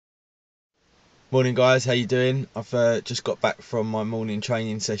Morning guys, how you doing? I've just got back from my morning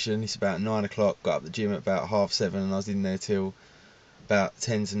training session. It's about 9 o'clock, got up the gym at about half 7 and I was in there till about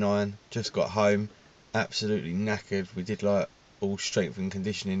 10 to 9. Just got home, absolutely knackered. We did like all strength and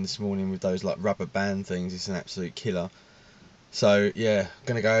conditioning this morning with those like rubber band things. It's an absolute killer. So yeah,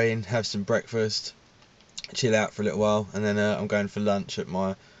 gonna go in, have some breakfast, chill out for a little while, and then I'm going for lunch at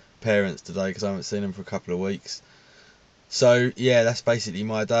my parents today because I haven't seen them for a couple of weeks. So yeah, that's basically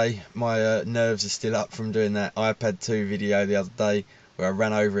my day. My nerves are still up from doing that iPad 2 video the other day where I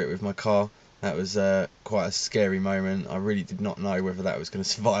ran over it with my car. That was quite a scary moment. I really did not know whether that was going to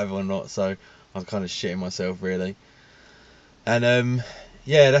survive or not, so I was kind of shitting myself really. And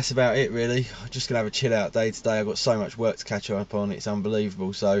yeah, that's about it really. I'm just gonna have a chill out day today. I've got so much work to catch up on. It's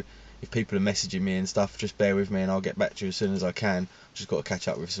unbelievable. So if people are messaging me and stuff, just bear with me and I'll get back to you as soon as I can. Just got to catch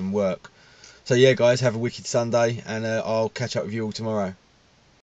up with some work. So yeah, guys, have a wicked Sunday, and I'll catch up with you all tomorrow.